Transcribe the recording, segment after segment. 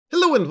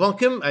Hello and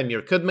welcome, I'm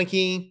your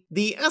CodeMonkey.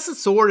 The Asset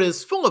Store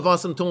is full of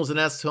awesome tools and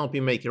assets to help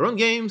you make your own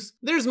games.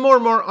 There's more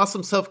and more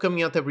awesome stuff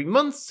coming out every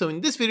month, so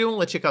in this video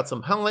let's check out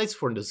some highlights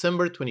for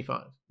December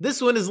 25.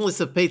 This one is a list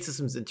of paid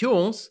systems and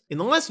tools. In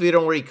the last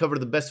video I already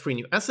covered the best free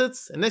new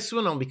assets, and next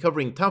one I'll be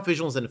covering top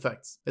visuals and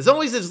effects. As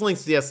always, there's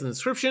links to the assets in the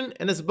description,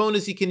 and as a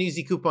bonus you can use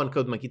the coupon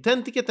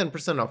CodeMonkey10 to get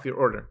 10% off your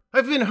order.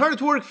 I've been hard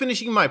at work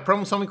finishing my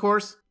problem solving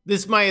course.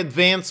 This is my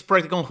advanced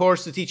practical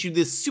course to teach you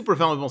this super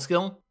valuable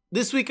skill.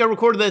 This week I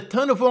recorded a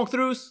ton of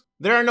walkthroughs.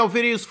 There are now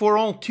videos for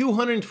all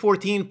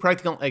 214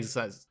 practical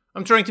exercises.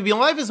 I'm trying to be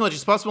live as much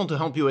as possible to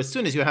help you as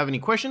soon as you have any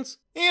questions.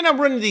 And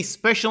I'm running these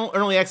special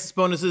early access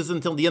bonuses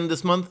until the end of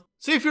this month.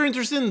 So if you're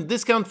interested in a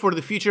discount for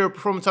the future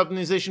performance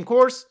optimization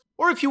course,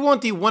 or if you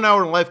want the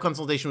 1-hour live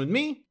consultation with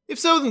me, if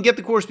so, then get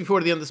the course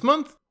before the end of this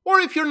month. Or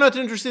if you're not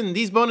interested in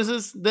these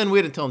bonuses, then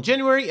wait until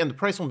January and the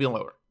price will be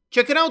lower.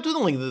 Check it out with the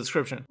link in the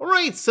description.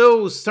 Alright,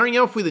 so starting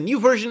off with a new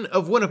version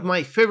of one of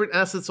my favorite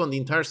assets on the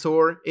entire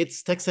store,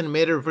 it's Text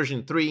Animator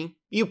version 3.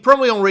 You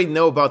probably already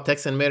know about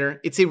Text Animator.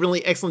 It's a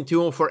really excellent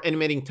tool for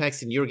animating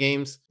text in your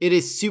games. It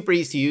is super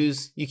easy to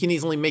use. You can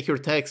easily make your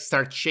text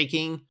start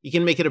shaking. You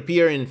can make it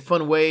appear in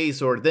fun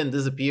ways or then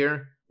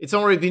disappear. It's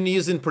already been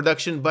used in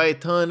production by a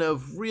ton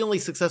of really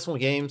successful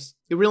games.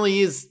 It really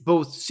is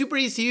both super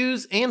easy to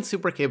use and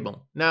super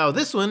capable. Now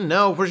this one,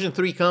 version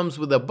 3 comes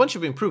with a bunch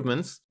of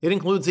improvements. It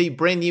includes a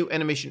brand new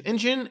animation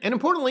engine and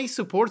importantly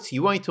supports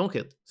UI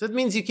Toolkit. So that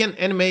means you can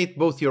animate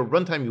both your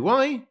runtime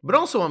UI, but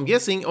also I'm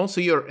guessing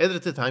also your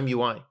edited time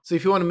UI. So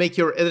if you want to make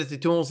your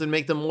edited tools and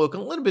make them look a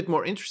little bit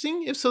more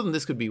interesting, if so then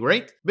this could be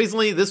great.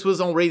 Basically this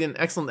was already an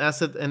excellent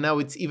asset and now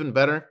it's even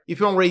better. If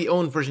you already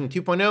own version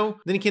 2.0,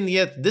 then you can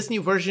get this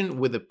new version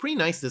with a pretty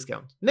nice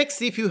discount. Next,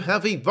 if you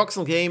have a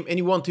voxel game and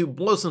you want to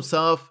blow some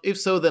stuff, if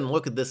so, then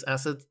look at this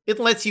asset. It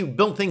lets you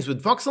build things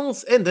with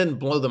voxels and then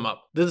blow them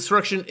up. The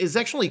destruction is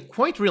actually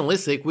quite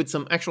realistic with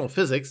some actual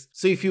physics,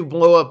 so if you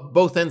blow up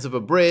both ends of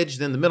a bridge,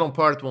 then the middle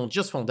part will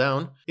just fall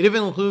down. It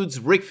even includes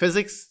rig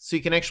physics, so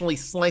you can actually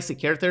slice a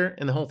character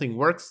and the whole thing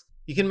works.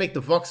 You can make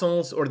the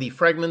voxels or the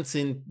fragments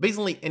in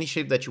basically any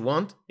shape that you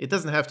want. It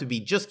doesn't have to be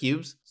just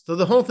cubes. So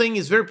the whole thing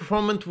is very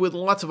performant with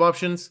lots of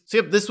options. So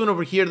yep, this one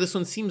over here, this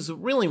one seems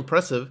really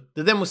impressive.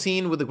 The demo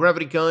scene with the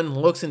gravity gun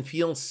looks and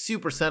feels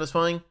super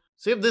satisfying.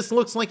 So yep, this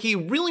looks like a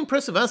really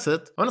impressive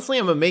asset. Honestly,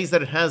 I'm amazed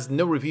that it has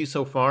no review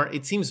so far.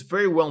 It seems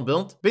very well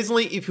built.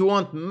 Basically, if you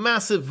want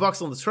massive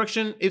voxel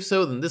destruction, if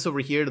so, then this over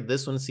here,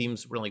 this one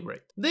seems really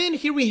great. Then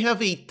here we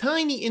have a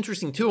tiny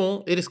interesting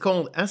tool. It is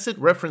called Asset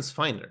Reference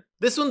Finder.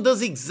 This one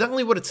does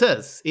exactly what it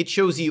says. It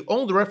shows you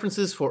all the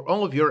references for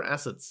all of your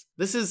assets.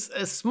 This is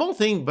a small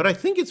thing, but I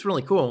think it's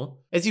really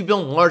cool. As you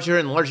build larger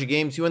and larger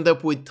games, you end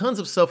up with tons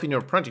of stuff in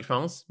your project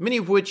files, many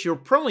of which you're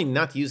probably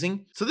not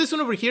using. So this one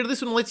over here,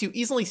 this one lets you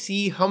easily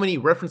see how many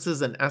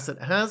references an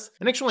asset has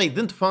and actually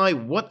identify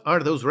what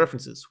are those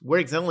references. Where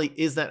exactly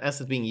is that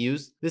asset being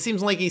used? This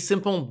seems like a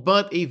simple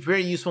but a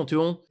very useful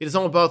tool. It is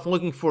all about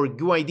looking for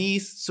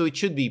GUIDs, so it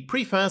should be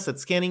pretty fast at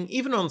scanning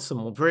even on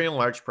some very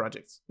large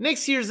projects.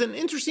 Next, here's an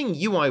interesting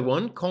UI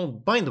one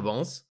called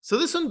Bindables. So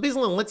this one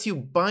basically lets you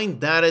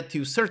bind data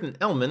to certain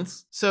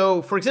elements.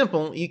 So for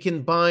example, you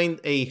can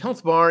bind a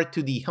health bar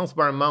to the health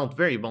bar amount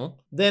variable.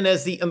 Then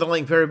as the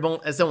underlying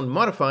variable, as that one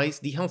modifies,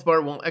 the health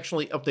bar will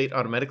actually update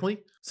automatically.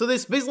 So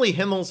this basically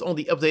handles all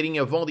the updating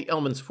of all the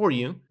elements for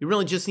you. You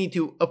really just need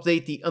to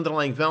update the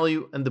underlying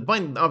value and the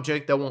binding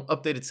object that will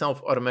update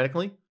itself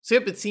automatically. So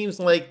yep, it seems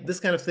like this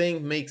kind of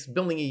thing makes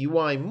building a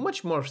UI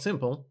much more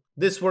simple.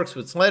 This works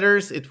with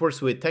sliders, it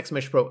works with Text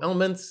Mesh Pro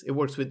elements, it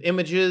works with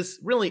images,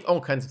 really all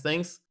kinds of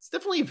things. It's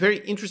definitely a very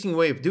interesting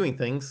way of doing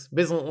things,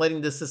 basically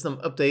letting the system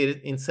update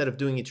it instead of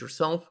doing it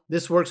yourself.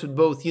 This works with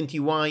both Unity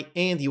UI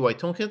and UI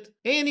Toolkit.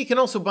 And you can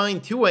also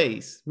bind two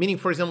ways, meaning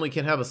for example you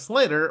can have a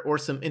slider or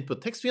some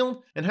input text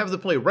field and have the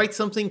player write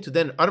something to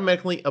then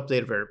automatically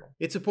update a variable.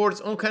 It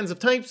supports all kinds of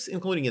types,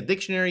 including a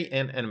dictionary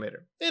and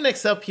animator. And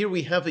next up here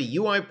we have a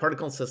UI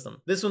particle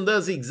system. This one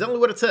does exactly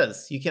what it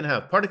says. You can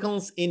have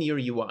particles in your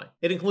UI.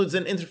 It includes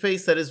an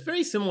interface that is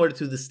very similar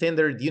to the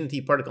standard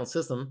Unity particle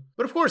system,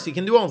 but of course you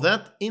can do all of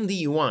that in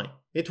the UI.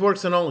 It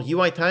works on all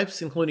UI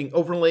types, including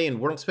overlay and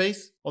world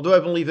space, although I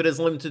believe it is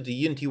limited to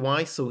Unity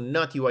UI, so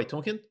not UI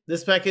Toolkit.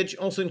 This package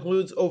also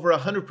includes over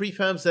 100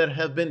 prefabs that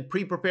have been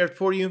pre-prepared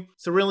for you,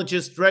 so really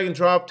just drag and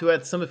drop to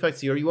add some effects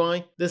to your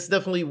UI. This is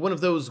definitely one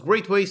of those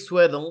great ways to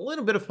add a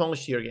little bit of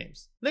polish to your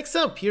games. Next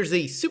up, here's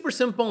a super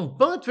simple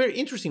but very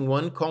interesting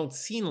one called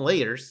Scene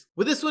Layers.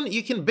 With this one,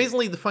 you can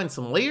basically define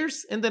some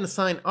layers and then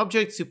assign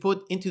objects to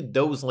put into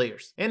those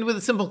layers. And with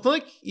a simple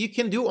click, you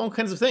can do all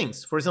kinds of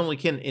things. For example, you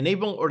can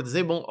enable or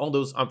disable all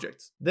those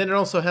objects. Then it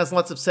also has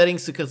lots of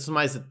settings to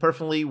customize it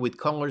perfectly with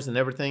colors and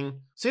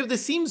everything. So if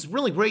this seems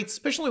really great,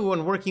 especially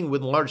when working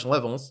with large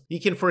levels, you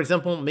can, for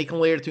example, make a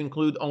layer to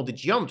include all the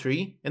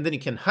geometry, and then you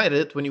can hide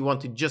it when you want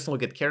to just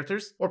look at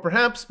characters. Or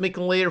perhaps make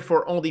a layer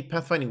for all the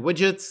pathfinding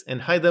widgets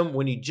and hide them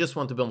when you just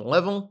want to build a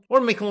level. Or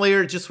make a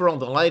layer just for all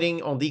the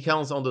lighting, all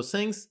decals, all those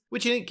things,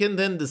 which you can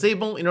then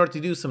disable in order to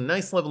do some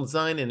nice level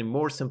design and a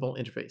more simple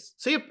interface.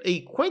 So yep,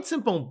 a quite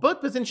simple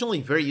but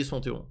potentially very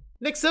useful tool.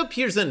 Next up,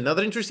 here's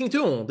another interesting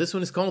tool. This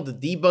one is called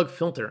the Debug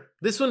Filter.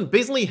 This one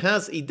basically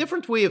has a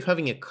different way of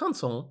having a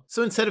console,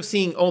 so instead of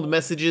seeing all the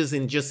messages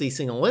in just a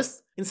single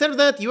list, instead of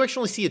that, you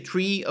actually see a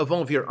tree of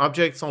all of your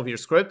objects, all of your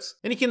scripts,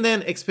 and you can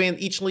then expand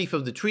each leaf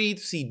of the tree to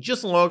see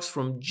just logs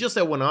from just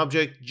that one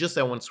object, just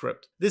that one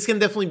script. This can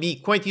definitely be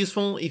quite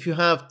useful if you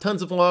have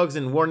tons of logs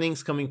and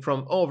warnings coming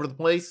from all over the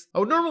place. I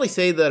would normally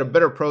say that a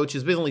better approach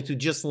is basically to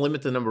just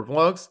limit the number of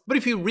logs, but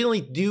if you really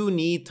do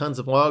need tons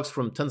of logs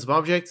from tons of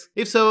objects,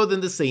 if so,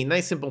 then this is a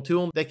nice simple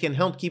tool that can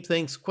help keep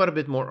things quite a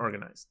bit more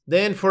organized.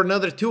 Then for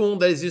another tool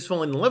that is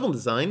useful in level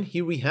design,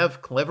 here we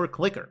have Clever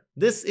Clicker.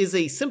 This is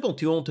a simple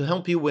tool to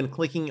help you when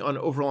clicking on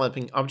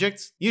overlapping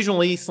objects,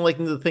 usually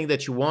selecting the thing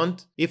that you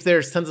want. If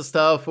there's tons of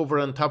stuff over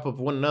on top of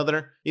one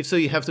another, if so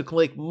you have to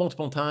click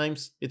multiple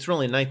times, it's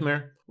really a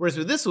nightmare. Whereas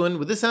with this one,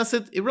 with this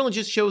asset, it really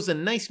just shows a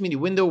nice mini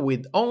window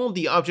with all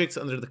the objects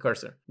under the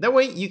cursor. That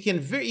way you can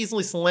very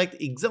easily select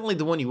exactly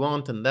the one you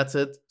want and that's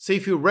it. So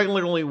if you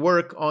regularly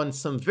work on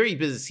some very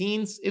busy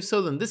scenes, if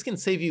so then this can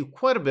save you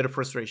quite a bit of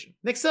frustration.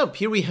 Next up,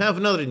 here we have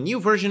another new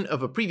version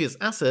of a previous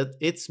asset.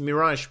 It's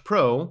Mirage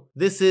Pro.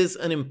 This is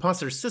an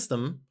imposter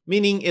system,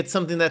 meaning it's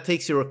something that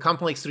takes your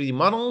complex 3D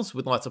models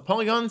with lots of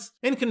polygons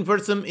and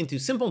converts them into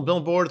simple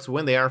billboards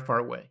when they are far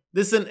away.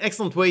 This is an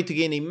excellent way to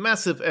gain a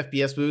massive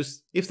FPS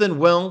boost. If done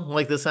well,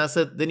 like this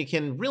asset, then you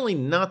can really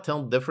not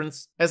tell the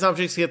difference. As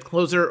objects get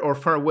closer or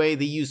far away,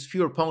 they use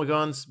fewer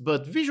polygons,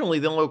 but visually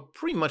they look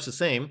pretty much the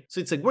same,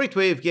 so it's a great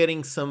way of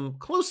getting some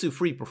close to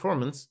free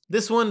performance.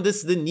 This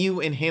is the new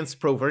Enhanced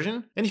Pro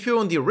version, and if you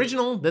own the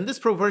original, then this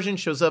Pro version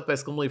shows up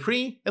as completely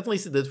free, at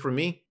least it did for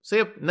me. So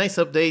yep, nice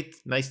update,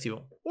 nice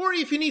tool. Or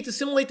if you need to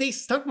simulate a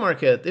stock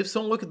market, if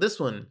so, look at this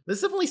one. This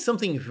is definitely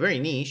something very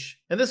niche,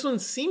 and this one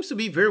seems to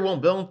be very well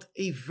built,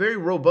 a very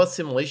robust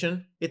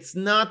simulation. It's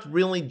not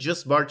really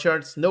just bar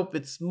charts, nope,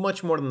 it's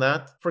much more than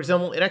that. For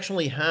example, it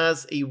actually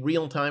has a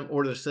real-time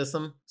order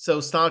system, so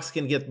stocks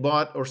can get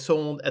bought or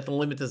sold at the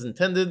limit as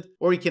intended,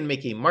 or you can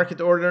make a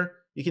market order.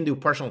 You can do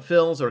partial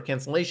fills or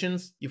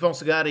cancellations. You've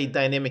also got a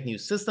dynamic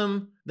news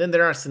system. Then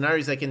there are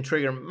scenarios that can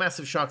trigger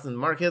massive shocks in the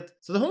market.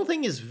 So the whole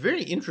thing is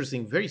very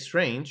interesting, very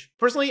strange.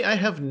 Personally, I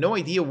have no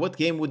idea what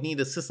game would need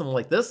a system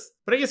like this.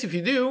 But I guess if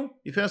you do,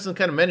 if you have some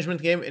kind of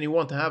management game and you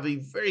want to have a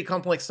very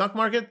complex stock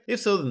market, if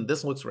so, then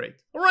this looks great.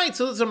 Alright,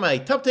 so those are my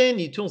top 10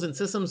 new tools and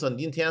systems on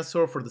the Unity Asset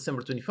Store for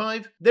December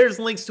 25. There's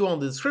links to all in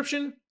the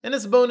description. And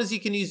as a bonus,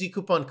 you can use the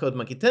coupon code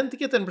Monkey10 to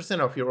get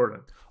 10% off your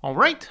order.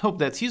 Alright, hope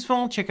that's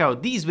useful. Check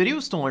out these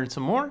videos to learn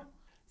some more.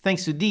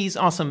 Thanks to these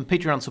awesome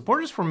Patreon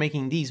supporters for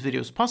making these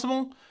videos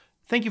possible.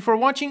 Thank you for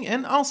watching,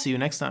 and I'll see you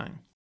next time.